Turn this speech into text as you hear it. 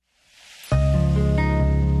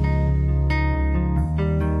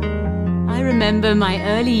remember my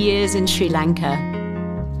early years in Sri Lanka,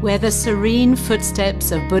 where the serene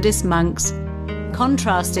footsteps of Buddhist monks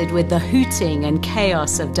contrasted with the hooting and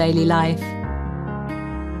chaos of daily life.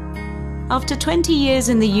 After 20 years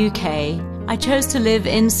in the UK, I chose to live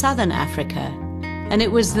in southern Africa, and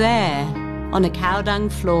it was there, on a cow dung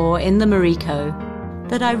floor in the Marico,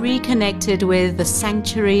 that I reconnected with the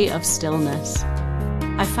sanctuary of stillness.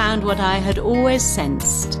 I found what I had always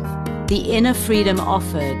sensed, the inner freedom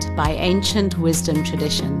offered by ancient wisdom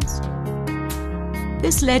traditions.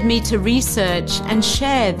 This led me to research and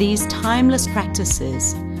share these timeless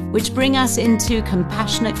practices, which bring us into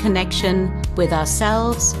compassionate connection with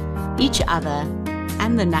ourselves, each other,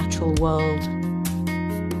 and the natural world.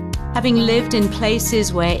 Having lived in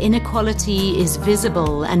places where inequality is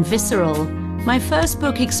visible and visceral, my first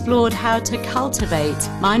book explored how to cultivate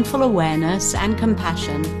mindful awareness and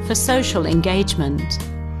compassion for social engagement.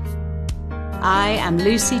 I am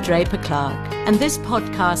Lucy Draper-Clarke, and this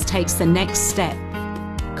podcast takes the next step.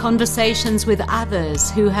 Conversations with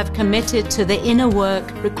others who have committed to the inner work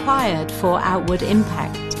required for outward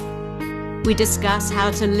impact. We discuss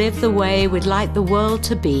how to live the way we'd like the world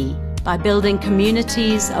to be by building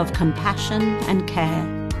communities of compassion and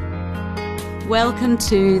care. Welcome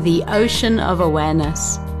to the Ocean of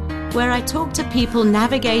Awareness, where I talk to people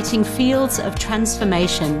navigating fields of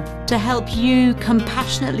transformation to help you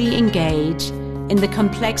compassionately engage in the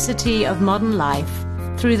complexity of modern life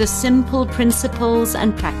through the simple principles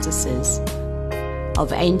and practices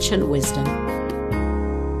of ancient wisdom.